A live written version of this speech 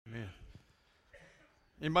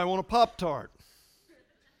Anybody want a Pop-Tart?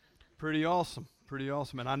 Pretty awesome. Pretty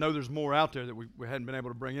awesome. And I know there's more out there that we hadn't been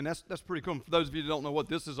able to bring in. That's pretty cool. For those of you that don't know what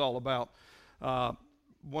this is all about,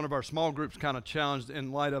 one of our small groups kind of challenged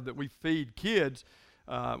in light of that we feed kids.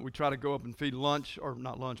 We try to go up and feed lunch, or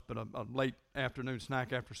not lunch, but a late afternoon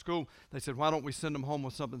snack after school. They said, why don't we send them home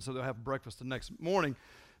with something so they'll have breakfast the next morning?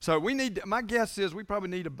 So my guess is we probably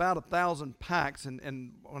need about 1,000 packs.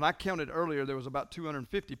 And when I counted earlier, there was about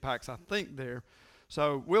 250 packs, I think, there.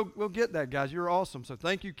 So we'll get that, guys. You're awesome. So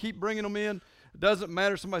thank you. Keep bringing them in. It doesn't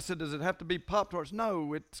matter. Somebody said, does it have to be Pop-Tarts?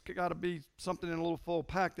 No, it's got to be something in a little full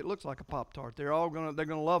pack that looks like a Pop-Tart. They're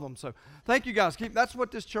gonna love them. So thank you, guys. That's what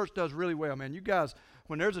this church does really well, man. You guys,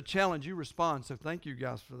 when there's a challenge, you respond. So thank you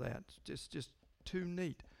guys for that. It's just too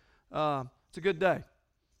neat. It's a good day.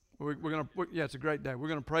 It's a great day. We're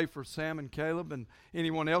gonna pray for Sam and Caleb and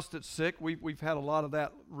anyone else that's sick. We've had a lot of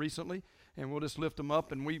that recently. And we'll just lift them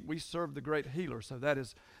up, and we serve the great healer. So that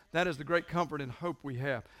is the great comfort and hope we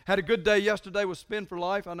have. Had a good day yesterday with Spin for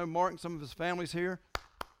Life. I know Mark and some of his family's here.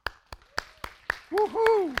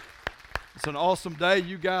 Woohoo! It's an awesome day.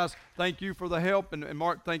 You guys, thank you for the help. And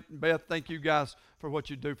Mark, Beth, thank you guys for what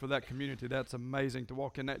you do for that community. That's amazing to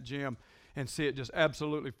walk in that gym and see it just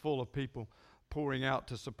absolutely full of people pouring out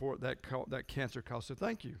to support that cancer cause. So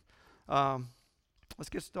thank you. Let's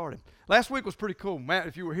get started. Last week was pretty cool. Matt,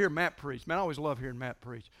 if you were here, Matt preached. Man, I always love hearing Matt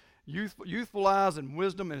preach. Youthful eyes and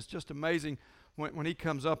wisdom, and it's just amazing when he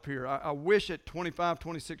comes up here. I wish at 25,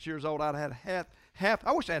 26 years old I'd had half.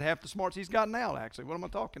 I wish I had half the smarts he's got now, actually. What am I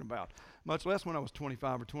talking about? Much less when I was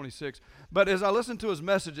 25 or 26. But as I listen to his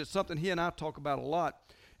message, it's something he and I talk about a lot,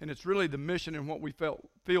 and it's really the mission and what we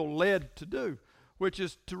feel led to do, which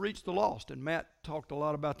is to reach the lost. And Matt talked a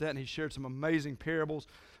lot about that, and he shared some amazing parables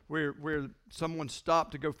where someone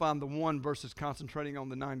stopped to go find the one versus concentrating on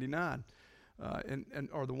the 99,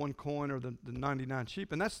 or the one coin or the 99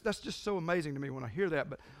 sheep. And that's just so amazing to me when I hear that.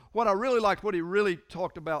 But what I really liked, what he really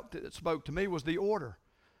talked about that spoke to me was the order.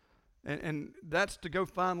 And that's to go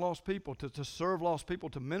find lost people, to serve lost people,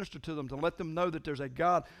 to minister to them, to let them know that there's a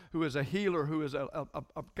God who is a healer, who is a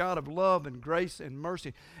God of love and grace and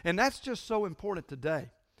mercy. And that's just so important today,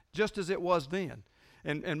 just as it was then.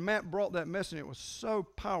 And Matt brought that message, and it was so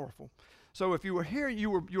powerful. So if you were here, you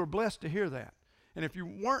were blessed to hear that. And if you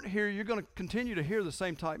weren't here, you're going to continue to hear the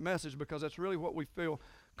same type message, because that's really what we feel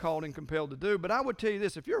called and compelled to do. But I would tell you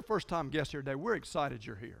this, if you're a first-time guest here today, we're excited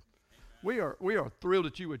you're here. We are thrilled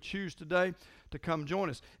that you would choose today to come join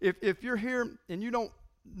us. If you're here and you don't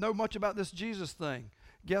know much about this Jesus thing,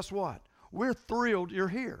 guess what? We're thrilled you're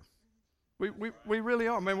here. We really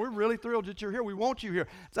are. Man, we're really thrilled that you're here. We want you here.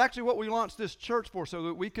 It's actually what we launched this church for, so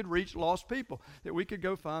that we could reach lost people, that we could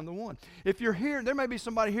go find the one. If you're here, there may be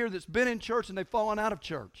somebody here that's been in church and they've fallen out of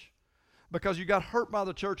church because you got hurt by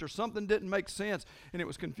the church or something didn't make sense and it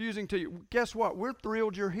was confusing to you. Guess what? We're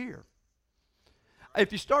thrilled you're here.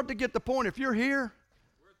 If you start to get the point, if you're here,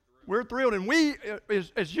 we're thrilled. And we,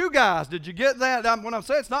 as you guys, did you get that? When I'm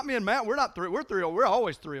saying it's not me and Matt, we're not thrilled. We're thrilled. We're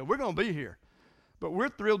always thrilled. We're going to be here. But we're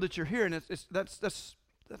thrilled that you're here, and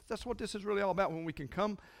that's what this is really all about, when we can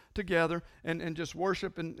come together and just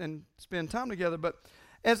worship and spend time together. But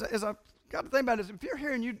as I've got to think about it, if you're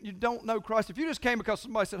here and you don't know Christ, if you just came because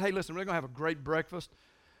somebody said, hey, listen, we're going to have a great breakfast,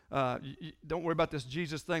 don't worry about this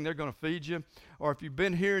Jesus thing, they're going to feed you. Or if you've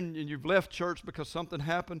been here and you've left church because something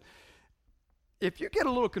happened, if you get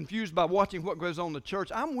a little confused by watching what goes on in the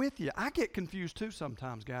church, I'm with you. I get confused too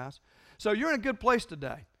sometimes, guys. So you're in a good place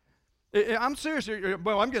today. I'm serious.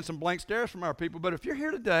 Well, I'm getting some blank stares from our people, but if you're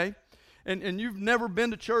here today and you've never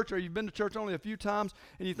been to church, or you've been to church only a few times,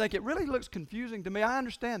 and you think it really looks confusing to me, I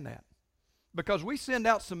understand that, because we send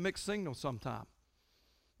out some mixed signals sometimes.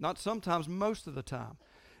 Not sometimes, most of the time.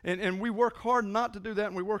 And we work hard not to do that,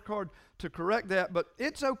 and we work hard to correct that, but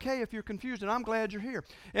it's okay if you're confused, and I'm glad you're here.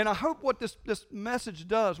 And I hope what this message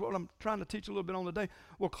does, what I'm trying to teach a little bit on today,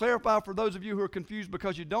 will clarify for those of you who are confused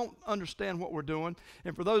because you don't understand what we're doing,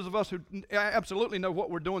 and for those of us who absolutely know what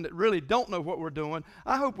we're doing that really don't know what we're doing.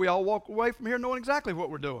 I hope we all walk away from here knowing exactly what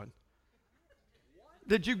we're doing.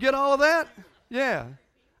 Did you get all of that? Yeah.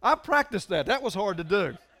 I practiced that. That was hard to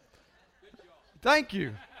do. Thank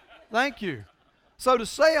you. Thank you. So to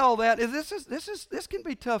say all that, this can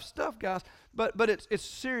be tough stuff, guys, but it's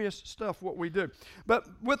serious stuff what we do. But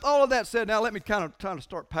with all of that said, now let me kind of try to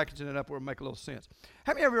start packaging it up where it make a little sense.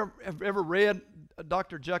 Have you ever read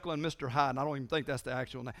Dr. Jekyll and Mr. Hyde? And I don't even think that's the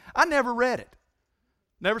actual name. I never read it.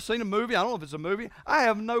 Never seen a movie. I don't know if it's a movie. I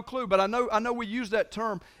have no clue, but I know we use that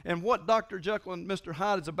term, and what Dr. Jekyll and Mr.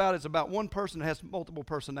 Hyde is about one person that has multiple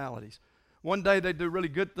personalities. One day they do really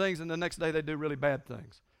good things, and the next day they do really bad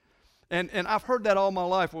things. And I've heard that all my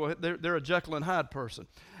life. Well, they're a Jekyll and Hyde person.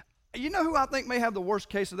 You know who I think may have the worst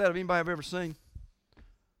case of that of anybody I've ever seen?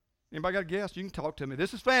 Anybody got a guess? You can talk to me.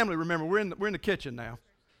 This is family, remember. We're in the kitchen now.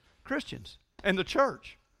 Christians and the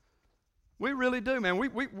church. We really do, man.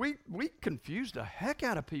 We confuse the heck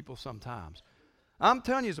out of people sometimes. I'm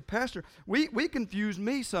telling you, as a pastor, we confuse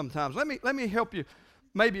me sometimes. Let me help you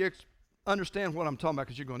maybe understand what I'm talking about,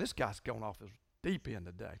 because you're going, this guy's going off his deep end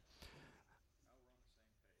today.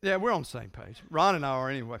 Yeah, we're on the same page. Ron and I are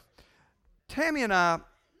anyway. Tammy and I,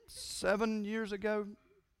 7 years ago,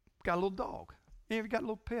 got a little dog. Any of you got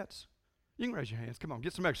little pets? You can raise your hands. Come on,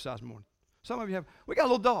 get some exercise in the morning. Some of you have. We got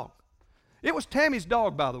a little dog. It was Tammy's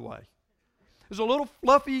dog, by the way. It was a little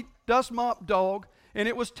fluffy dust mop dog, and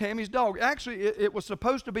it was Tammy's dog. Actually, it was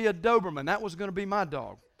supposed to be a Doberman. That was going to be my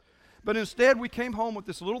dog. But instead, we came home with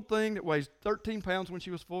this little thing that weighs 13 pounds when she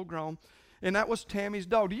was full grown, and that was Tammy's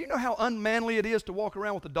dog. Do you know how unmanly it is to walk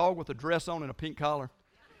around with a dog with a dress on and a pink collar?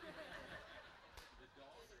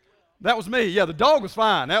 That was me. Yeah, the dog was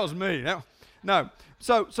fine. That was me. No.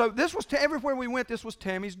 So this was, everywhere we went, this was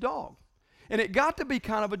Tammy's dog. And it got to be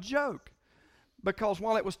kind of a joke, because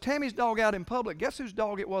while it was Tammy's dog out in public, guess whose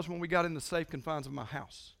dog it was when we got in the safe confines of my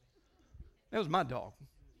house? It was my dog.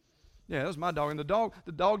 Yeah, that was my dog. And the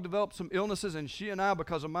dog developed some illnesses, and she and I,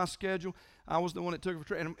 because of my schedule, I was the one that took her for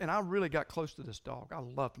treatment. And I really got close to this dog. I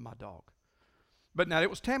loved my dog. But now it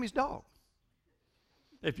was Tammy's dog.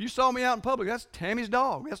 If you saw me out in public, that's Tammy's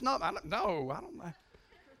dog. That's not, I don't know.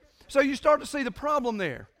 So you start to see the problem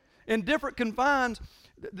there. In different confines,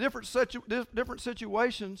 different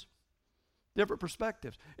situations, different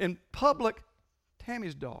perspectives. In public,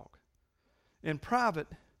 Tammy's dog. In private,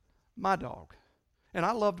 my dog. And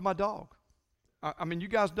I loved my dog. I mean, you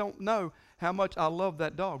guys don't know how much I love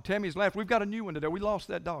that dog. Tammy's laughed. We've got a new one today. We lost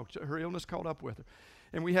that dog. Her illness caught up with her.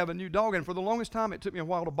 And we have a new dog. And for the longest time, it took me a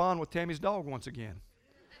while to bond with Tammy's dog once again.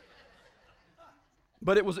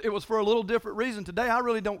 But it was for a little different reason. Today, I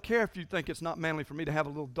really don't care if you think it's not manly for me to have a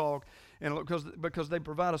little dog, and because they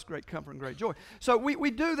provide us great comfort and great joy. So we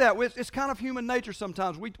do that. It's kind of human nature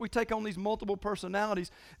sometimes. We take on these multiple personalities,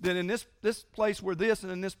 that in this place we're this,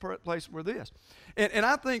 and in this place we're this. And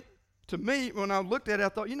I think, to me, when I looked at it, I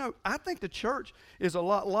thought, I think the church is a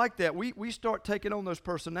lot like that. We start taking on those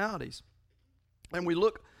personalities, and we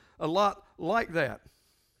look a lot like that.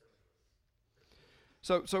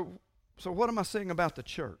 So what am I saying about the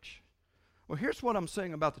church? Well, here's what I'm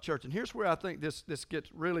saying about the church, and here's where I think this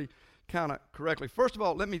gets really kind of correctly. First of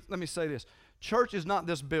all, let me say this. Church is not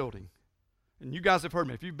this building. And you guys have heard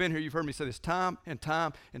me. If you've been here, you've heard me say this time and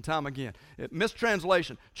time and time again.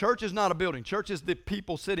 Mistranslation. Church is not a building. Church is the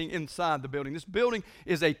people sitting inside the building. This building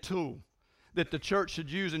is a tool that the church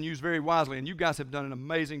should use, and use very wisely. And you guys have done an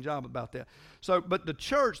amazing job about that. But the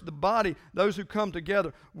church, the body, those who come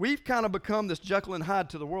together, we've kind of become this Jekyll and Hyde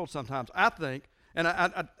to the world sometimes, I think. And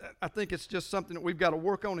I think it's just something that we've got to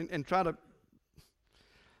work on and try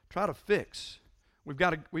to fix. We've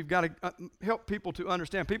got to help people to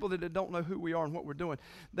understand. People that don't know who we are and what we're doing,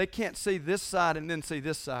 they can't see this side and then see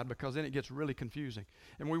this side, because then it gets really confusing.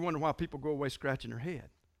 And we wonder why people go away scratching their head.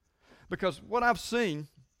 Because what I've seen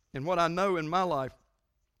and what I know in my life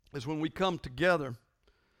is when we come together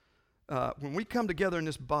in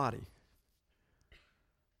this body,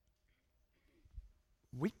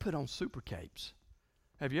 we put on super capes.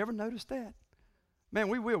 Have you ever noticed that? Man,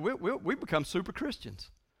 we become super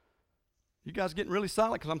Christians. You guys getting really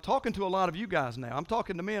silent, because I'm talking to a lot of you guys now. I'm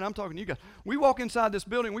talking to me and I'm talking to you guys. We walk inside this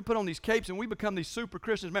building, we put on these capes, and we become these super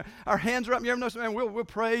Christians. Man, our hands are up. You ever notice, man, we'll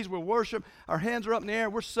praise, we'll worship. Our hands are up in the air.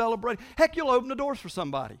 We're celebrating. Heck, you'll open the doors for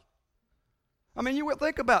somebody. I mean, you will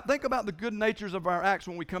think about the good natures of our acts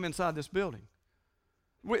when we come inside this building.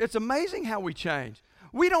 It's amazing how we change.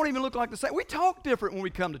 We don't even look like the same. We talk different when we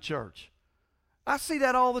come to church. I see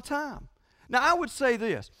that all the time. Now, I would say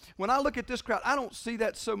this. When I look at this crowd, I don't see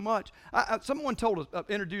that so much. Someone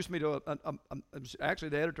introduced me to actually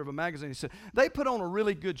the editor of a magazine. He said, they put on a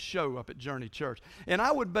really good show up at Journey Church. And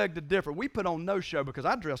I would beg to differ. We put on no show, because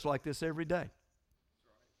I dress like this every day.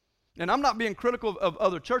 And I'm not being critical of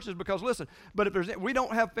other churches, because, listen, but we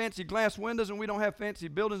don't have fancy glass windows, and we don't have fancy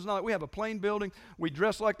buildings and all that. We have a plain building. We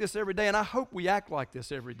dress like this every day, and I hope we act like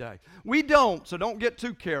this every day. We don't, so don't get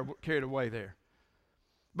too carried away there.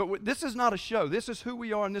 But this is not a show. This is who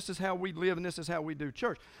we are, and this is how we live, and this is how we do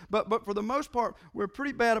church. But for the most part, we're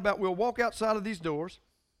pretty bad about, we'll walk outside of these doors,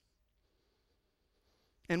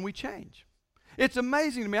 and we change. It's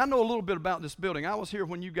amazing to me. I know a little bit about this building. I was here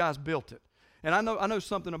when you guys built it. And I know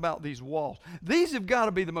something about these walls. These have got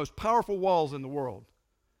to be the most powerful walls in the world.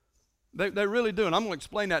 They really do, and I'm going to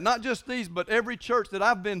explain that. Not just these, but every church that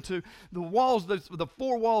I've been to, the walls, the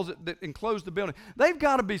four walls that enclose the building, they've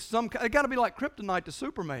got to be they've got to be like kryptonite to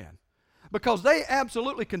Superman, because they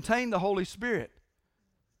absolutely contain the Holy Spirit.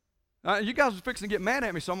 You guys are fixing to get mad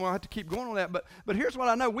at me, so I'm going to have to keep going on that. But here's what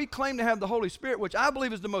I know: we claim to have the Holy Spirit, which I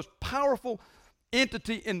believe is the most powerful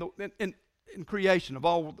entity in creation of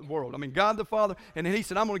all the world. I mean, God the Father, and then He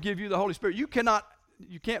said, "I'm going to give you the Holy Spirit." You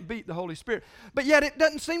can't beat the Holy Spirit. But yet it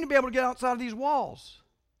doesn't seem to be able to get outside of these walls.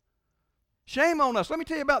 Shame on us. Let me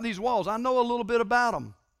tell you about these walls. I know a little bit about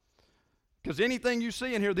them. Because anything you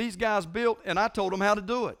see in here, these guys built, and I told them how to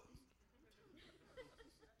do it.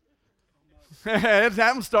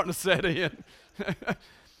 I'm starting to set in.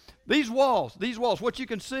 These walls, what you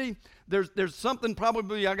can see, there's something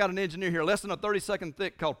probably, I got an engineer here, less than a 32nd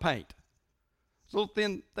thick called paint. It's a little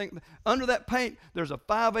thin thing. Under that paint, there's a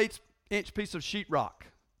 5/8-inch piece of sheetrock.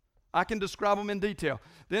 I can describe them in detail.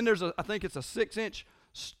 Then there's I think it's a 6-inch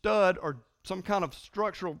stud or some kind of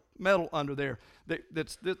structural metal under there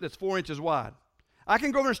that's 4 inches wide. I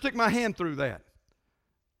can go over and stick my hand through that.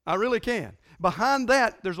 I really can. Behind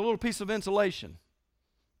that, there's a little piece of insulation.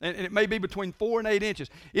 And it may be between 4 and 8 inches.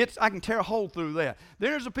 I can tear a hole through that.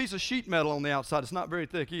 Then there's a piece of sheet metal on the outside. It's not very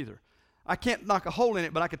thick either. I can't knock a hole in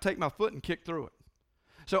it, but I can take my foot and kick through it.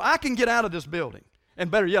 So I can get out of this building.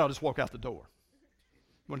 And better yet, I'll just walk out the door.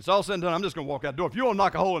 When it's all said and done, I'm just going to walk out the door. If you want to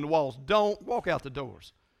knock a hole in the walls, don't walk out the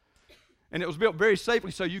doors. And it was built very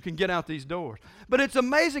safely so you can get out these doors. But it's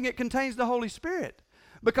amazing it contains the Holy Spirit.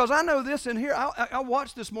 Because I know this in here. I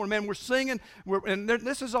watched this morning, man. We're singing,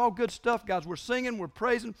 this is all good stuff, guys. We're singing, we're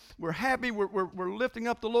praising, we're happy, we're lifting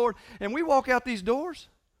up the Lord. And we walk out these doors,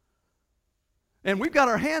 and we've got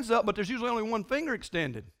our hands up, but there's usually only one finger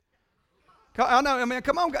extended. I know, I mean,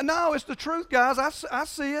 come on. No, it's the truth, guys. I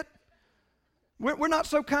see it. We're not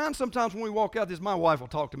so kind sometimes when we walk out this. My wife will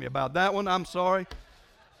talk to me about that one. I'm sorry.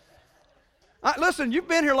 Listen, you've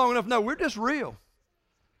been here long enough. No, we're just real.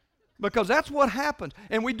 Because that's what happens.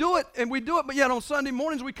 And we do it, but yet on Sunday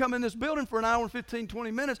mornings we come in this building for an hour and 15, 20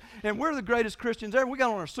 minutes, and we're the greatest Christians ever. We got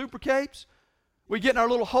on our super capes. We get in our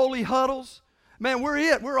little holy huddles. Man, we're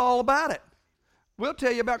it. We're all about it. We'll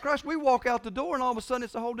tell you about Christ. We walk out the door, and all of a sudden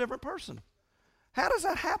it's a whole different person. How does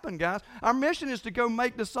that happen, guys? Our mission is to go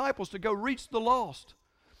make disciples, to go reach the lost.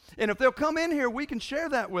 And if they'll come in here, we can share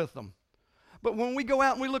that with them. But when we go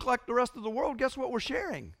out and we look like the rest of the world, guess what we're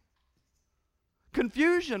sharing?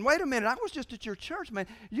 Confusion. Wait a minute, I was just at your church, man.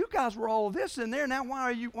 You guys were all this in there. Now why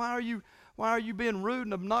are you being rude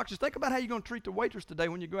and obnoxious? Think about how you're going to treat the waitress today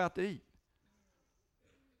when you go out to eat.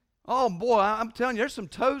 Oh boy, I'm telling you, there's some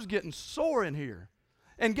toes getting sore in here.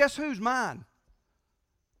 And guess who's mine?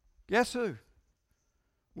 Guess who?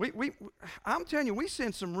 I'm telling you, we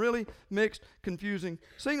send some really mixed, confusing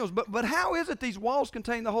signals. But how is it these walls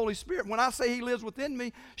contain the Holy Spirit? When I say He lives within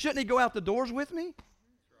me, shouldn't He go out the doors with me?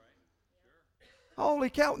 Holy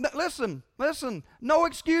cow. Listen. No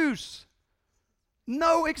excuse.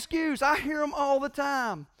 No excuse. I hear them all the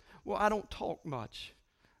time. Well, I don't talk much.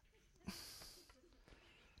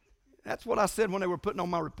 That's what I said when they were putting on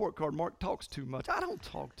my report card. Mark talks too much. I don't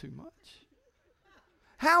talk too much.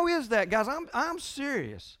 How is that, guys? I'm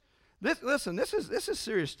serious. This is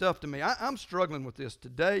serious stuff to me. I'm struggling with this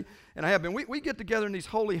today, and I have been. We get together in these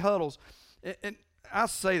holy huddles, and I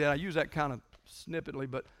say that. I use that kind of snippetly,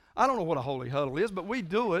 but I don't know what a holy huddle is, but we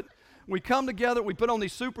do it. We come together, we put on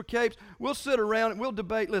these super capes, we'll sit around and we'll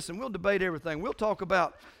debate. Listen, we'll debate everything. We'll talk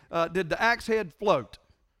about, did the axe head float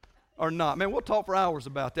or not? Man, we'll talk for hours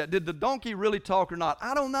about that. Did the donkey really talk or not?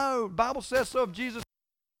 I don't know. The Bible says so of Jesus.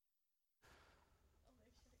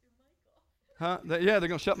 Huh? Yeah, they're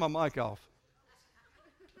going to shut my mic off.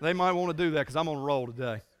 They might want to do that because I'm on a roll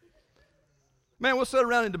today. Man, we'll sit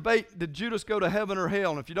around and debate, did Judas go to heaven or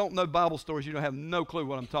hell? And if you don't know Bible stories, you don't have no clue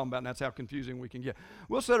what I'm talking about, and that's how confusing we can get.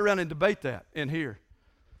 We'll sit around and debate that in here.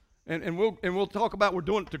 And we'll talk about we're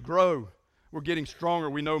doing it to grow. We're getting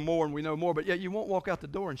stronger. We know more and we know more. But yet you won't walk out the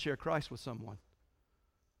door and share Christ with someone.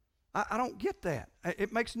 I don't get that.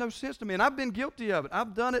 It makes no sense to me. And I've been guilty of it.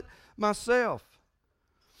 I've done it myself.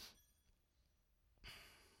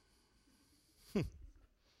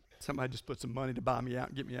 Somebody just put some money to buy me out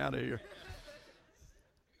and get me out of here.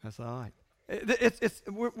 That's all right.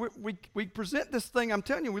 We present this thing. I'm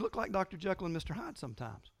telling you, we look like Dr. Jekyll and Mr. Hyde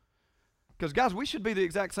sometimes. Because, guys, we should be the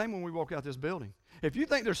exact same when we walk out this building. If you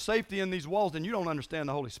think there's safety in these walls, then you don't understand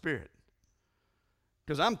the Holy Spirit.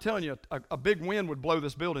 Because I'm telling you, a big wind would blow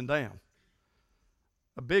this building down.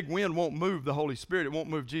 A big wind won't move the Holy Spirit. It won't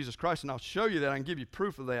move Jesus Christ, and I'll show you that. I can give you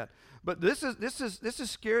proof of that. But this is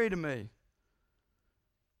scary to me.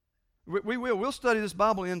 We'll study this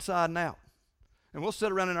Bible inside and out. And we'll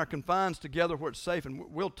sit around in our confines together where it's safe, and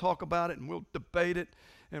we'll talk about it, and we'll debate it,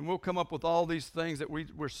 and we'll come up with all these things that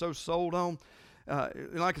we're so sold on.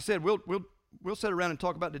 And like I said, we'll sit around and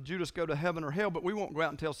talk about, did Judas go to heaven or hell, but we won't go out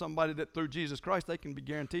and tell somebody that through Jesus Christ they can be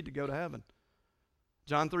guaranteed to go to heaven.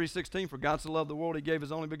 John 3:16, for God so loved the world, he gave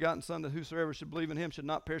his only begotten Son, that whosoever should believe in him should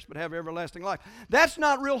not perish but have everlasting life. That's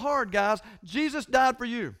not real hard, guys. Jesus died for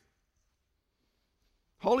you.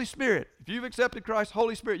 Holy Spirit, if you've accepted Christ,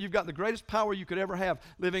 Holy Spirit, you've got the greatest power you could ever have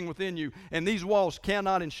living within you, and these walls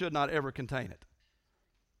cannot and should not ever contain it.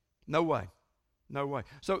 No way. No way.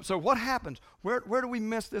 So what happens? Where do we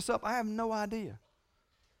mess this up? I have no idea.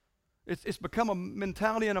 It's become a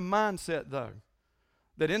mentality and a mindset, though,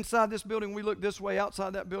 that inside this building we look this way,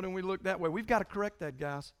 outside that building we look that way. We've got to correct that,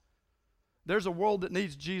 guys. There's a world that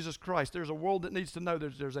needs Jesus Christ. There's a world that needs to know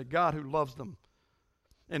there's a God who loves them.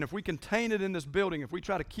 And if we contain it in this building, if we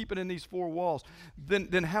try to keep it in these four walls,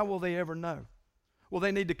 then how will they ever know? Well,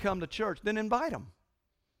 they need to come to church. Then invite them.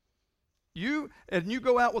 You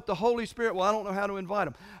go out with the Holy Spirit. Well, I don't know how to invite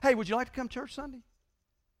them. Hey, would you like to come to church Sunday?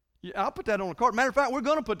 Yeah, I'll put that on a card. Matter of fact, we're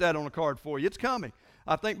going to put that on a card for you. It's coming.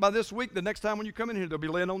 I think by this week, the next time when you come in here, they'll be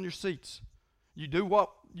laying on your seats. You do what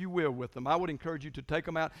you will with them. I would encourage you to take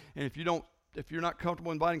them out. And if you're not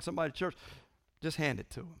comfortable inviting somebody to church, just hand it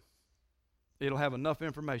to them. It'll have enough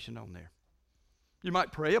information on there. You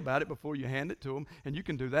might pray about it before you hand it to them, and you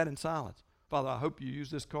can do that in silence. Father, I hope you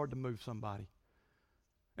use this card to move somebody.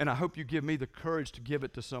 And I hope you give me the courage to give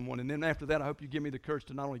it to someone. And then after that, I hope you give me the courage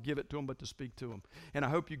to not only give it to them, but to speak to them. And I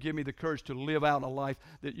hope you give me the courage to live out a life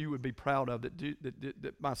that you would be proud of,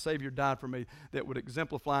 that my Savior died for me, that would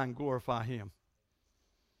exemplify and glorify Him.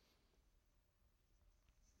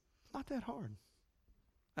 It's not that hard.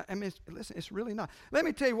 I mean, listen, it's really not. Let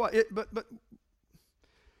me tell you what, but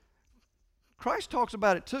Christ talks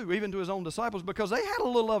about it too, even to His own disciples, because they had a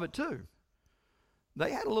little of it too.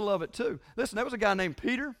 They had a little of it too. Listen, there was a guy named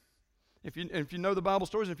Peter. If you know the Bible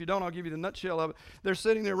stories, and if you don't, I'll give you the nutshell of it. They're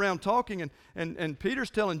sitting there around talking, and Peter's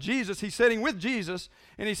telling Jesus, he's sitting with Jesus,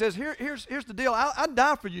 and he says, here's the deal. I'd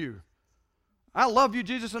die for you. I love you,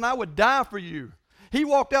 Jesus, and I would die for you. He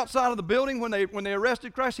walked outside of the building when they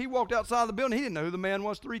arrested Christ. He walked outside of the building. He didn't know who the man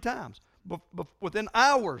was 3 times within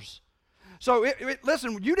hours. So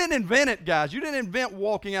listen, you didn't invent it, guys. You didn't invent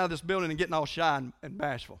walking out of this building and getting all shy and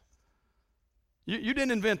bashful. You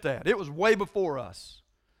didn't invent that. It was way before us.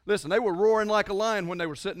 Listen, they were roaring like a lion when they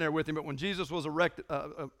were sitting there with him, but when Jesus was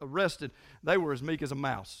arrested, they were as meek as a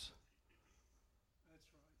mouse.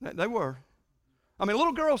 That's right. They were. I mean, a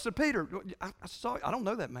little girl said, Peter, I don't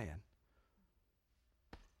know that man.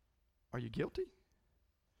 Are you guilty?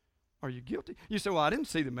 Are you guilty? You say, well, I didn't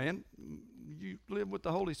see the man. You live with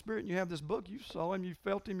the Holy Spirit and you have this book. You saw him, you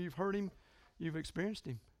felt him, you've heard him, you've experienced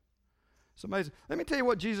him. It's amazing. Let me tell you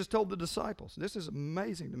what Jesus told the disciples. This is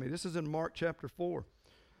amazing to me. This is in Mark chapter 4.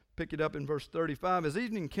 Pick it up in verse 35. As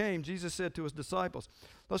evening came, Jesus said to his disciples,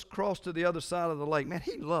 let's cross to the other side of the lake. Man,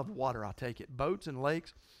 he loved water, I take it, boats and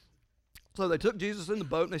lakes. So they took Jesus in the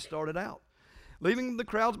boat and they started out, leaving the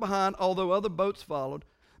crowds behind, although other boats followed.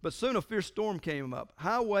 But soon a fierce storm came up.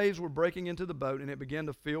 High waves were breaking into the boat, and it began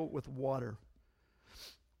to fill with water.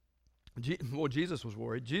 Well, Jesus was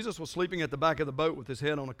worried. Jesus was sleeping at the back of the boat with his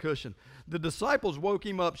head on a cushion. The disciples woke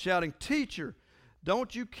him up, shouting, Teacher,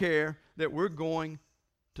 don't you care that we're going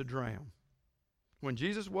to drown? When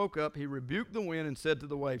Jesus woke up, he rebuked the wind and said to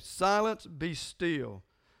the waves, Silence, be still.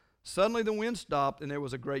 Suddenly the wind stopped, and there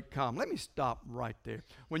was a great calm. Let me stop right there.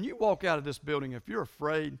 When you walk out of this building, if you're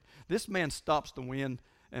afraid, this man stops the wind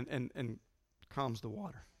and calms the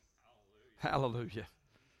water. Hallelujah. Hallelujah.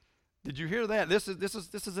 Did you hear that? This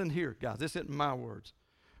is in here, guys. This isn't my words.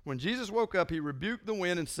 When Jesus woke up, he rebuked the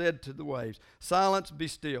wind and said to the waves, Silence, be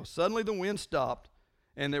still. Suddenly the wind stopped,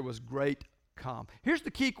 and there was great calm. Here's the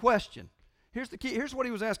key question. Here's what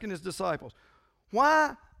he was asking his disciples.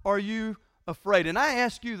 Why are you afraid? And I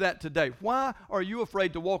ask you that today. Why are you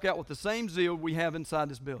afraid to walk out with the same zeal we have inside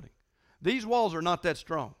this building? These walls are not that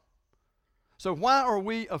strong. So why are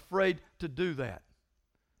we afraid to do that?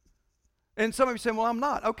 And some of you say, well, I'm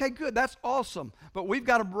not. Okay, good. That's awesome. But we've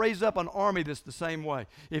got to raise up an army that's the same way.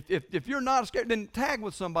 If you're not scared, then tag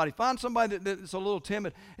with somebody. Find somebody that's a little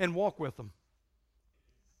timid and walk with them.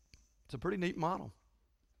 It's a pretty neat model.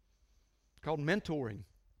 It's called mentoring.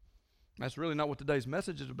 That's really not what today's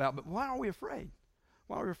message is about, but why are we afraid?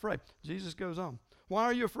 Why are we afraid? Jesus goes on. Why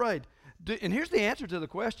are you afraid? And here's the answer to the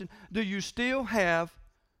question. Do you still have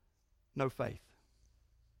no faith?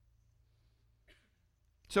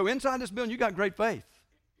 So inside this building, you got great faith.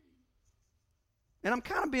 And I'm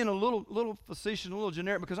kind of being a little facetious, a little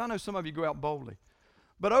generic, because I know some of you go out boldly.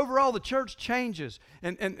 But overall, the church changes.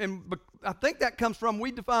 And I think that comes from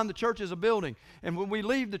we define the church as a building. And when we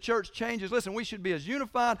leave, the church changes. Listen, we should be as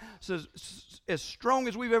unified, as strong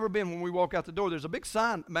as we've ever been when we walk out the door. There's a big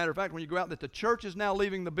sign, matter of fact, when you go out, that the church is now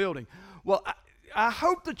leaving the building. Well, I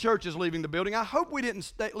hope the church is leaving the building. I hope we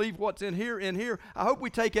didn't leave what's in here. I hope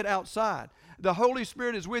we take it outside. The Holy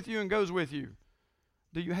Spirit is with you and goes with you.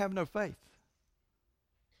 Do you have no faith?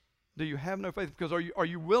 Do you have no faith? Because are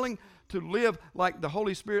you willing to live like the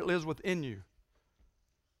Holy Spirit lives within you?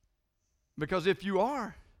 Because if you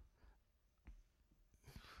are,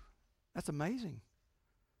 that's amazing.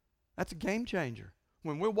 That's a game changer.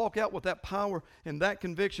 When we walk out with that power and that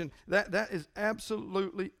conviction, that is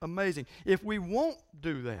absolutely amazing. If we won't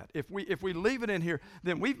do that, if we leave it in here,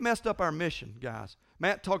 then we've messed up our mission, guys.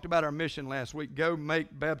 Matt talked about our mission last week: go, make,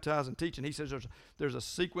 baptize, and teach. And he says there's a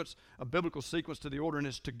sequence, a biblical sequence to the order, and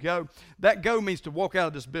it's to go. That go means to walk out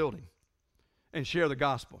of this building and share the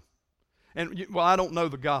gospel. And well, I don't know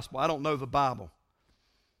the gospel. I don't know the Bible.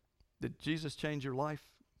 Did Jesus change your life?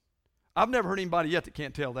 I've never heard anybody yet that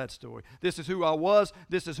can't tell that story. This is who I was.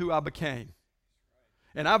 This is who I became.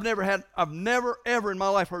 And I've never ever in my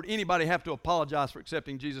life heard anybody have to apologize for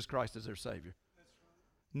accepting Jesus Christ as their Savior.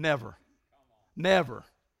 Never. Never.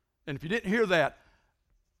 And if you didn't hear that,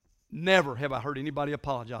 never have I heard anybody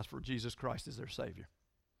apologize for Jesus Christ as their Savior.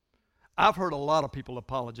 I've heard a lot of people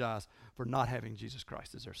apologize for not having Jesus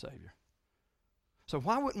Christ as their Savior. So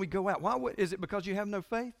why wouldn't we go out? Is it because you have no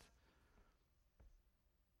faith?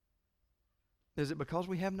 Is it because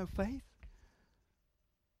we have no faith?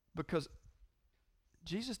 Because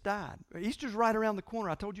Jesus died. Easter's right around the corner.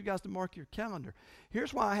 I told you guys to mark your calendar.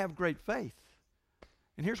 Here's why I have great faith.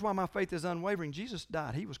 And here's why my faith is unwavering. Jesus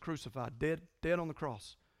died. He was crucified, dead on the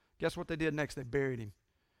cross. Guess what they did next? They buried him.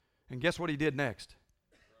 And guess what he did next?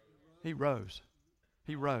 He rose.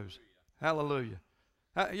 He rose. Hallelujah.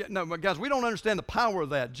 No, guys, we don't understand the power of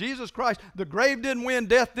that. Jesus Christ, the grave didn't win,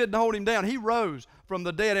 death didn't hold him down. He rose from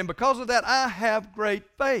the dead. And because of that, I have great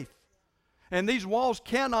faith. And these walls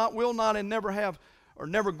cannot, will not, and never have, are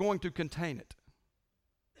never going to contain it.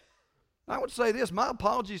 I would say this: my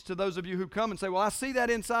apologies to those of you who come and say, well, I see that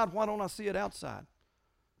inside, why don't I see it outside?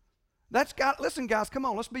 Listen, guys, come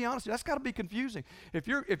on, let's be honest. That's got to be confusing. If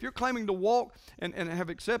you're claiming to walk and have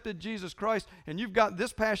accepted Jesus Christ, and you've got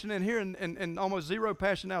this passion in here and almost zero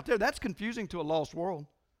passion out there, that's confusing to a lost world.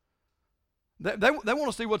 They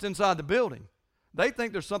want to see what's inside the building. They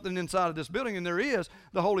think there's something inside of this building, and there is,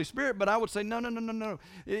 the Holy Spirit, but I would say, no.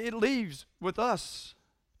 It leaves with us.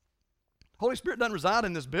 Holy Spirit doesn't reside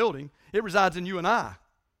in this building. It resides in you and I.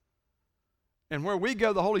 And where we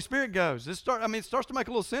go, the Holy Spirit goes. It starts to make a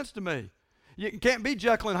little sense to me. You can't be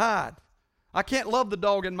Jekyll and Hyde. I can't love the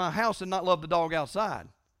dog in my house and not love the dog outside.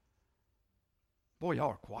 Boy,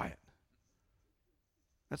 y'all are quiet.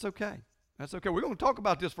 That's okay. That's okay. We're going to talk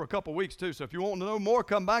about this for a couple weeks too. So if you want to know more,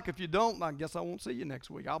 come back. If you don't, I guess I won't see you next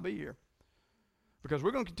week. I'll be here. Because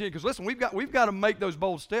we're going to continue. Because listen, we've got to make those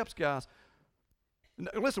bold steps, guys.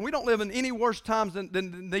 Listen, we don't live in any worse times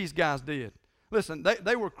than these guys did. Listen,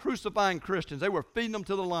 they were crucifying Christians. They were feeding them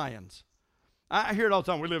to the lions. I hear it all the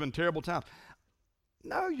time. We live in terrible times.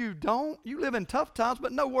 No, you don't. You live in tough times,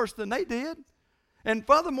 but no worse than they did. And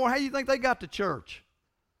furthermore, how do you think they got to church?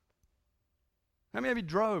 How many of you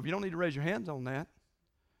drove? You don't need to raise your hands on that.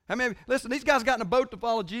 How many of you, listen, these guys got in a boat to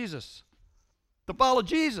follow Jesus. To follow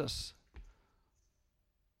Jesus.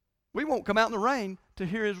 We won't come out in the rain to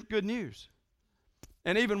hear his good news.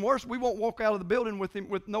 And even worse, we won't walk out of the building with him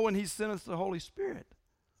with knowing he's sent us the Holy Spirit.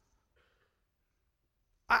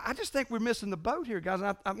 I just think we're missing the boat here, guys.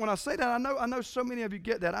 And when I say that, I know so many of you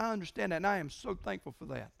get that. I understand that, and I am so thankful for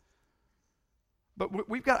that. But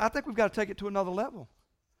I think we've got to take it to another level.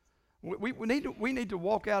 We need to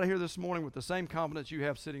walk out of here this morning with the same confidence you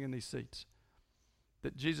have sitting in these seats.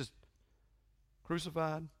 That Jesus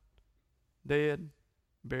crucified, dead,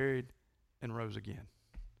 buried, and rose again.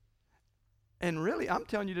 And really, I'm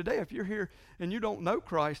telling you today, if you're here and you don't know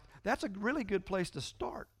Christ, that's a really good place to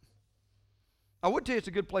start. I would tell you it's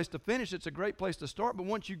a good place to finish. It's a great place to start. But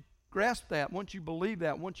once you grasp that, once you believe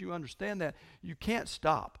that, once you understand that, you can't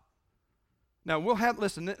stop. Now,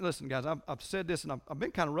 listen, guys, I've said this, and I've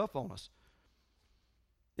been kind of rough on us.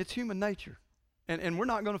 It's human nature. And we're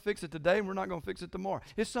not going to fix it today, and we're not going to fix it tomorrow.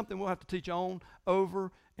 It's something we'll have to teach on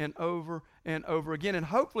over and over and over again. And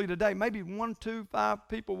hopefully today, maybe 1, 2, 5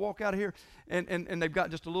 people walk out of here, and they've got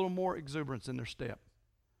just a little more exuberance in their step.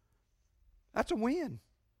 That's a win.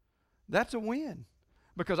 That's a win.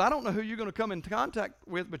 Because I don't know who you're going to come in contact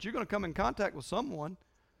with, but you're going to come in contact with someone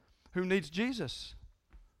who needs Jesus.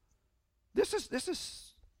 This is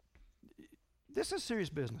serious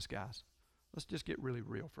business, guys. Let's just get really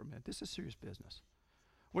real for a minute. This is serious business.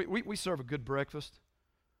 We serve a good breakfast,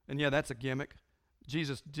 and yeah, that's a gimmick.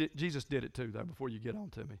 Jesus did it too, though, before you get on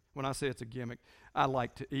to me. When I say it's a gimmick, I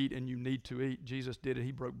like to eat, and you need to eat. Jesus did it.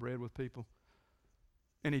 He broke bread with people,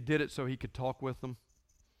 and he did it so he could talk with them.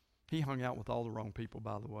 He hung out with all the wrong people,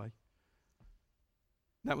 by the way.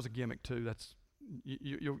 That was a gimmick too. That's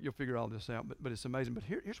you'll figure all this out, but it's amazing. But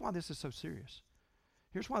here's why this is so serious.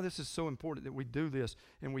 Here's why this is so important that we do this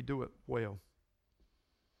and we do it well.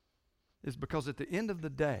 It's because at the end of the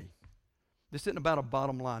day, this isn't about a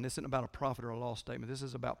bottom line. This isn't about a profit or a loss statement. This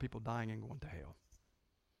is about people dying and going to hell.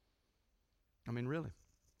 I mean, really.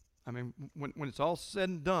 I mean, when it's all said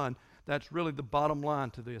and done, that's really the bottom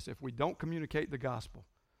line to this. If we don't communicate the gospel,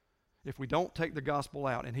 if we don't take the gospel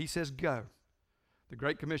out, and he says go, the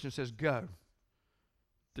Great Commission says go.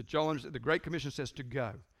 The Great Commission says to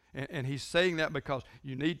go. And he's saying that because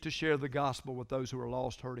you need to share the gospel with those who are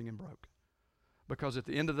lost, hurting, and broke. Because at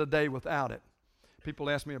the end of the day, without it, people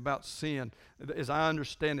ask me about sin. As I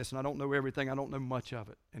understand this, and I don't know everything, I don't know much of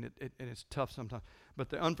it, and it's tough sometimes. But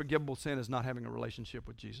the unforgivable sin is not having a relationship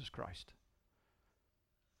with Jesus Christ.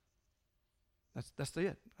 That's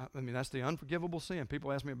it. I mean, that's the unforgivable sin.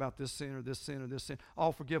 People ask me about this sin or this sin or this sin.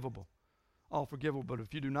 All forgivable. All forgivable. But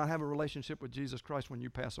if you do not have a relationship with Jesus Christ when you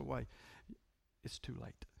pass away, it's too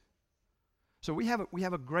late. So we have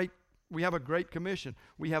a great commission.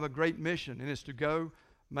 We have a great mission, and it's to go,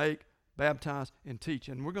 make, baptize, and teach.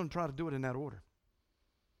 And we're going to try to do it in that order.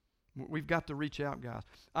 We've got to reach out, guys.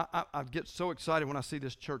 I get so excited when I see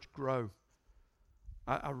this church grow.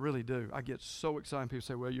 I really do. I get so excited when people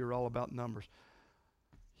say, well, you're all about numbers.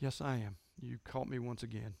 Yes, I am. You caught me once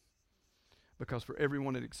again. Because for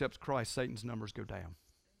everyone that accepts Christ, Satan's numbers go down.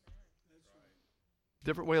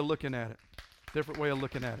 Different way of looking at it. Different way of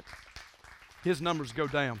looking at it. His numbers go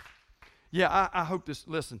down. Yeah, I hope this,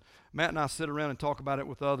 listen, Matt and I sit around and talk about it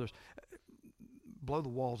with others. Blow the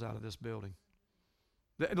walls out of this building.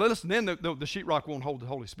 Listen, then the sheetrock won't hold the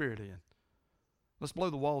Holy Spirit in. Let's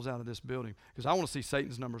blow the walls out of this building because I want to see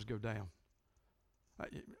Satan's numbers go down.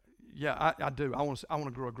 I do. I want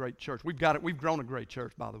to grow a great church. We've got it. We've grown a great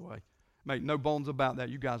church, by the way. Make no bones about that.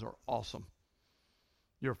 You guys are awesome.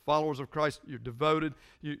 You're followers of Christ. You're devoted.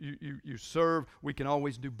 You serve. We can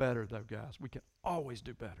always do better, though, guys. We can always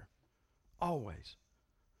do better. Always.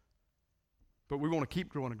 But we want to keep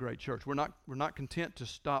growing a great church. We're not content to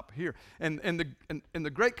stop here. And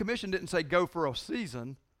the Great Commission didn't say go for a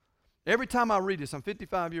season. Every time I read this, I'm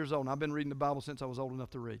 55 years old, and I've been reading the Bible since I was old enough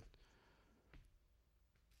to read.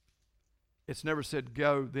 It's never said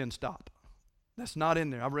go, then stop. That's not in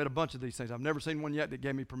there. I've read a bunch of these things. I've never seen one yet that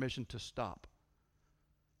gave me permission to stop.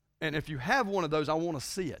 And if you have one of those, I want to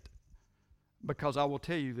see it. Because I will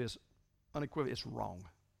tell you this unequivocally, it's wrong.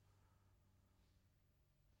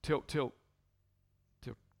 Till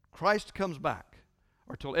Christ comes back,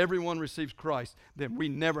 or till everyone receives Christ, then we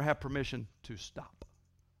never have permission to stop.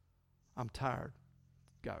 I'm tired.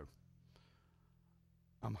 Go.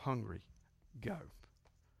 I'm hungry. Go.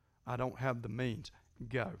 I don't have the means.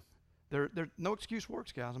 Go. There no excuse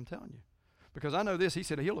works, guys, I'm telling you. Because I know this, he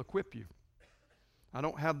said he'll equip you. I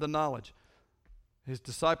don't have the knowledge. His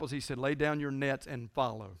disciples, he said, lay down your nets and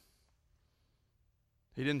follow.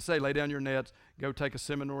 He didn't say lay down your nets, go take a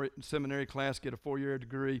seminary class, get a 4-year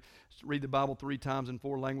degree, read the Bible 3 times in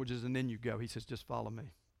 4 languages, and then you go. He says, just follow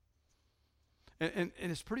me. And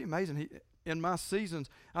it's pretty amazing. In my seasons,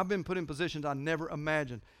 I've been put in positions I never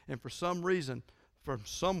imagined. And for some reason, from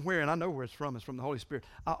somewhere, and I know where it's from the Holy Spirit,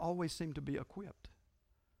 I always seem to be equipped.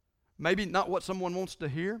 Maybe not what someone wants to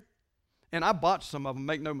hear. And I botch some of them,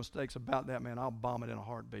 make no mistakes about that, man. I'll bomb it in a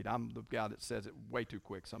heartbeat. I'm the guy that says it way too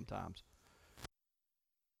quick sometimes.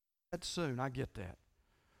 That's soon, I get that.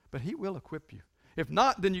 But he will equip you. If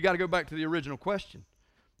not, then you got to go back to the original question.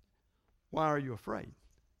 Why are you afraid?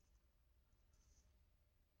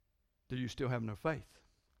 Do you still have no faith?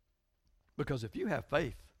 Because if you have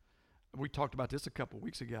faith, we talked about this a couple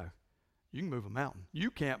weeks ago, you can move a mountain. You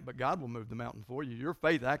can't, but God will move the mountain for you. Your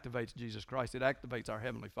faith activates Jesus Christ. It activates our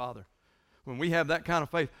Heavenly Father. When we have that kind of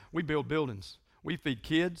faith, we build buildings. We feed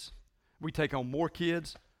kids. We take on more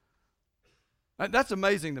kids. That's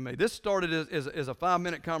amazing to me. This started as a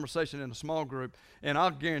 5-minute conversation in a small group, and I'll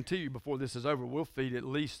guarantee you before this is over, we'll feed at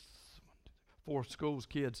least 4 schools'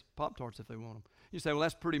 kids Pop-Tarts if they want them. You say, well,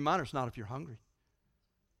 that's pretty minor. It's not if you're hungry.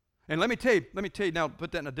 And let me tell you now,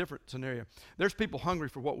 put that in a different scenario. There's people hungry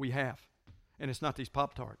for what we have, and it's not these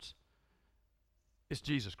Pop-Tarts. It's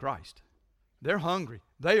Jesus Christ. They're hungry.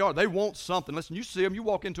 They want something. Listen, you see them, you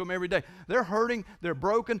walk into them every day. They're hurting, they're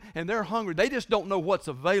broken, and they're hungry. They just don't know what's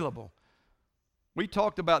available. We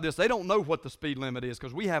talked about this. They don't know what the speed limit is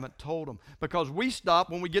because we haven't told them. Because we stop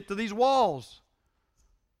when we get to these walls.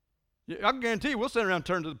 I can guarantee you, we'll sit around and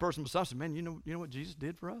turn to the person beside us and say, man, you know what Jesus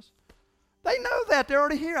did for us? They know that. They're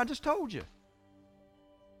already here. I just told you.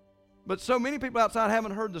 But so many people outside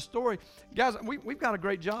haven't heard the story. Guys, we've got a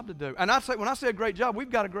great job to do. And when I say a great job, we've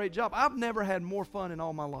got a great job. I've never had more fun in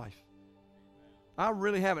all my life. I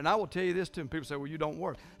really haven't. And I will tell you this too. And people say, well, you don't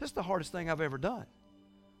work. This is the hardest thing I've ever done.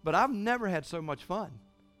 But I've never had so much fun.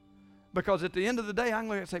 Because at the end of the day, I'm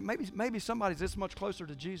going to say, maybe somebody's this much closer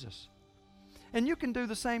to Jesus. And you can do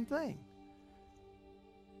the same thing.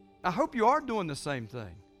 I hope you are doing the same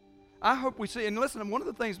thing. I hope we see, and listen, one of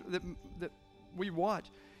the things that we watch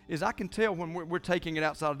is I can tell when we're taking it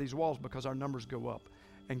outside of these walls because our numbers go up.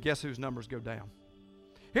 And guess whose numbers go down?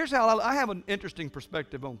 Here's how I have an interesting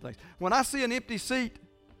perspective on things. When I see an empty seat,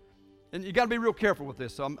 and you got to be real careful with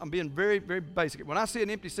this, so I'm being very, very basic. When I see an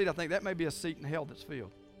empty seat, I think that may be a seat in hell that's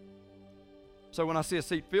filled. So when I see a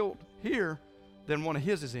seat filled here, then one of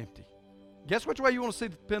his is empty. Guess which way you want to see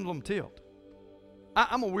the pendulum tilt?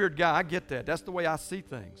 I'm a weird guy. I get that. That's the way I see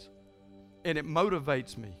things. And it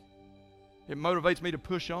motivates me. It motivates me to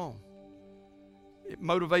push on. It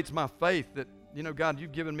motivates my faith that, God,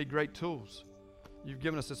 you've given me great tools. You've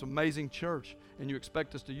given us this amazing church, and you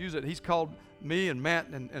expect us to use it. He's called me and Matt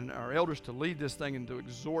and our elders to lead this thing and to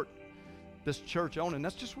exhort this church on, and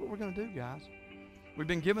that's just what we're going to do, guys. We've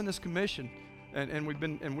been given this commission, and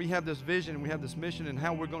we have this vision, and we have this mission, and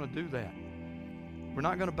how we're going to do that. We're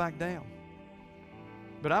not going to back down.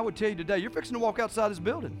 But I would tell you today, you're fixing to walk outside this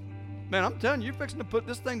building. Man, I'm telling you, you're fixing to put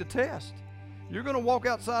this thing to test. You're going to walk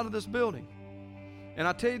outside of this building. And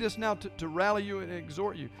I tell you this now to rally you and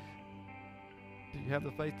exhort you. Do you have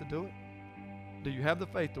the faith to do it? Do you have the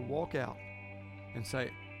faith to walk out and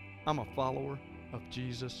say, I'm a follower of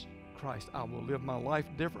Jesus Christ. I will live my life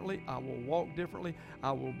differently. I will walk differently.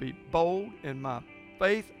 I will be bold in my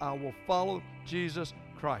faith. I will follow Jesus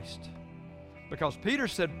Christ. Because Peter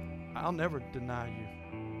said, I'll never deny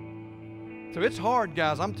you. So it's hard,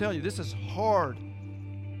 guys. I'm telling you, this is hard.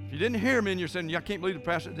 If you didn't hear me and you're saying, I can't believe the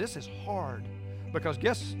pastor, this is hard. Because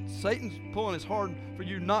guess Satan's pulling as hard for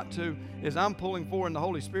you not to as I'm pulling for, and the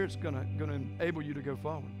Holy Spirit's going to enable you to go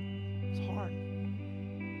forward. It's hard.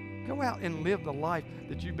 Go out and live the life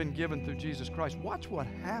that you've been given through Jesus Christ. Watch what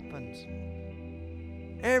happens.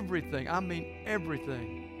 Everything, I mean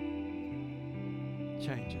everything,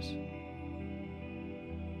 changes.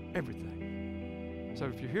 Everything. So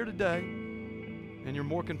if you're here today and you're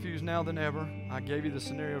more confused now than ever, I gave you the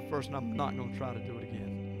scenario first, and I'm not going to try to do it again.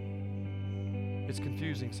 It's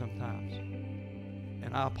confusing sometimes.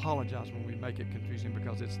 And I apologize when we make it confusing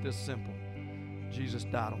because it's this simple. Jesus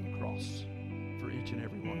died on the cross for each and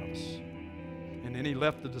every one of us. And then he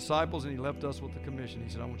left the disciples and he left us with the commission. He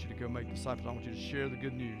said, I want you to go make disciples. I want you to share the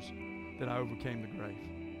good news that I overcame the grave.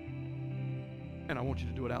 And I want you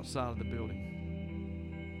to do it outside of the building.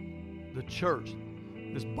 The church,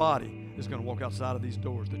 this body, is going to walk outside of these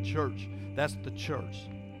doors. The church, that's the church.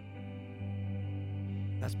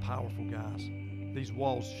 That's powerful, guys. These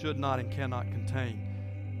walls should not and cannot contain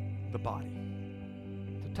the body.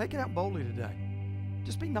 So take it out boldly today.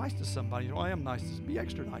 Just be nice to somebody. I am nice. Be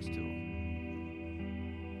extra nice to them.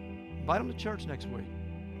 Invite them to church next week.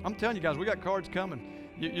 I'm telling you guys, we got cards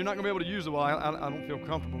coming. You're not going to be able to use them. I don't feel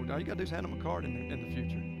comfortable. All you got to do is hand them a card in the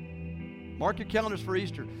future. Mark your calendars for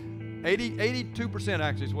Easter. 82%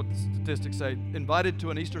 actually is what the statistics say. Invited to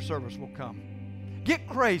an Easter service will come. Get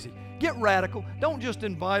crazy. Get radical. Don't just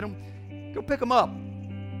invite them. Go pick them up.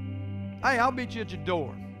 Hey, I'll meet you at your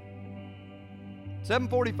door.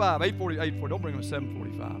 7:45, 8:40. Don't bring them at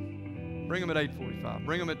 7:45. Bring them at 8:45.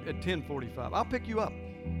 Bring them at 10:45. I'll pick you up.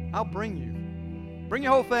 I'll bring you. Bring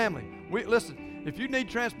your whole family. Listen, if you need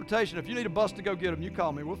transportation, if you need a bus to go get them, you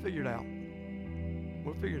call me. We'll figure it out.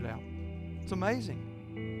 We'll figure it out. It's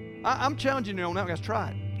amazing. I'm challenging you on that, guys.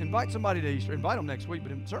 Try it. Invite somebody to Easter. Invite them next week,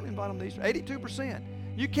 but certainly invite them to Easter. 82%.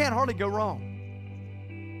 You can't hardly go wrong.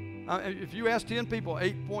 If you ask 10 people,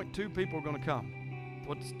 8.2 people are going to come. That's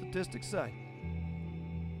what the statistics say.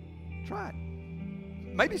 Try it.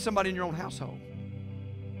 Maybe somebody in your own household.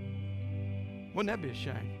 Wouldn't that be a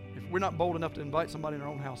shame if we're not bold enough to invite somebody in our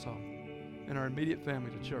own household, in our immediate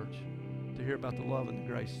family to church, to hear about the love and the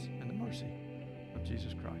grace and the mercy of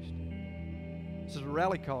Jesus Christ? This is a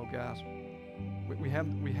rally call, guys. We have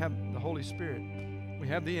the Holy Spirit. We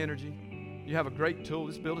have the energy. You have a great tool.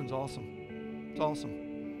 This building's awesome. It's awesome.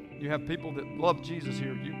 You have people that love Jesus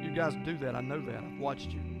here. You guys do that. I know that. I've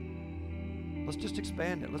watched you. Let's just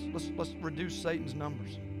expand it. Let's reduce Satan's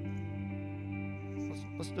numbers.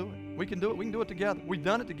 Let's do it. We can do it. We can do it together. We've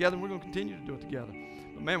done it together, and we're going to continue to do it together.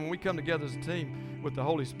 But But man, when we come together as a team with the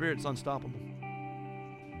Holy Spirit, it's unstoppable.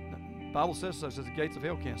 The Bible says so. It says the gates of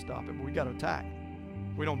hell can't stop it, but we got to attack.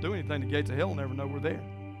 If we don't do anything, the gates of hell will never know we're there.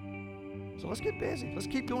 So let's get busy. Let's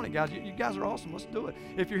keep doing it, guys. You guys are awesome. Let's do it.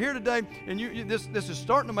 If you're here today and this is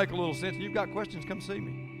starting to make a little sense and you've got questions, come see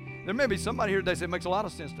me. There may be somebody here today that says it makes a lot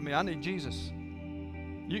of sense to me. I need Jesus.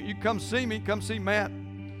 You come see me. Come see Matt.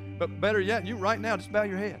 But better yet, you right now just bow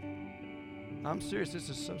your head. I'm serious. This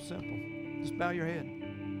is so simple. Just bow your head.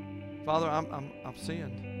 Father, I've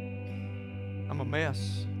sinned. I'm a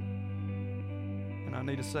mess. And I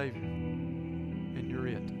need a Savior. And you're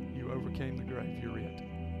it. You overcame the grave. You're it.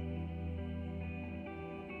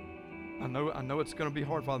 I know it's going to be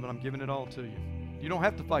hard, Father, but I'm giving it all to you. You don't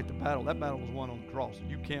have to fight the battle. That battle was won on the cross.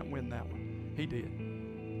 You can't win that one. He did.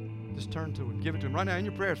 Just turn to him. Give it to him. Right now in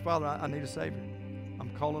your prayers, Father, I need a Savior.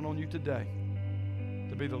 I'm calling on you today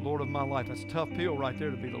to be the Lord of my life. That's a tough pill right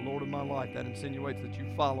there, to be the Lord of my life. That insinuates that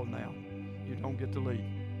you follow now. You don't get to lead.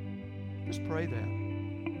 Just pray that.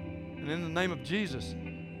 And in the name of Jesus,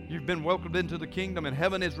 you've been welcomed into the kingdom, and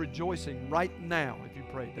heaven is rejoicing right now if you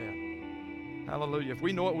prayed that. Hallelujah. If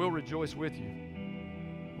we know it, we'll rejoice with you.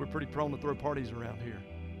 We're pretty prone to throw parties around here.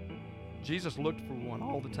 Jesus looked for one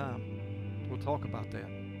all the time. We'll talk about that.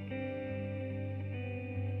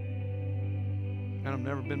 And I've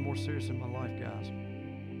never been more serious in my life, guys.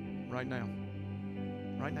 Right now.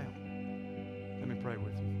 Right now. Let me pray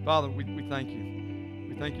with you. Father, we thank you.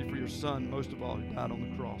 We thank you for your Son, most of all, who died on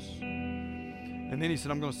the cross. And then he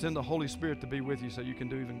said, I'm going to send the Holy Spirit to be with you so you can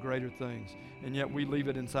do even greater things. And yet we leave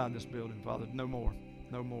it inside this building, Father. No more.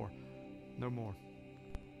 No more. No more.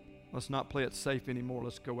 Let's not play it safe anymore.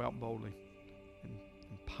 Let's go out boldly. And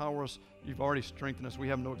empower us. You've already strengthened us. We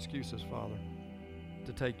have no excuses, Father,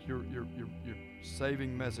 to take your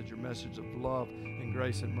saving message, your message of love and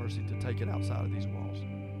grace and mercy, to take it outside of these walls.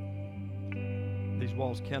 These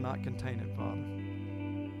walls cannot contain it, Father.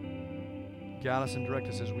 Guide us and direct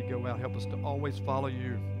us as we go out. Help us to always follow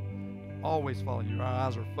you. Always follow you. Our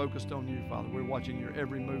eyes are focused on you, Father. We're watching your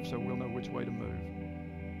every move so we'll know which way to move.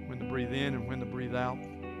 When to breathe in and when to breathe out.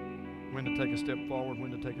 When to take a step forward,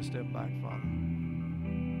 when to take a step back, Father.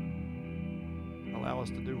 Allow us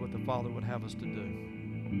to do what the Father would have us to do.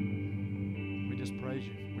 We just praise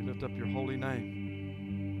you. We lift up your holy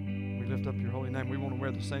name. We lift up your holy name. We want to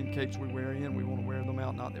wear the same capes we wear in. We want to wear them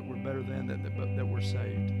out. Not that we're better than, but that we're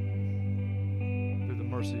saved through the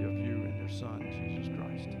mercy of you and your Son, Jesus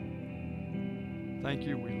Christ. Thank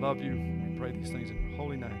you. We love you. We pray these things in your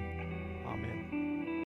holy name. Amen.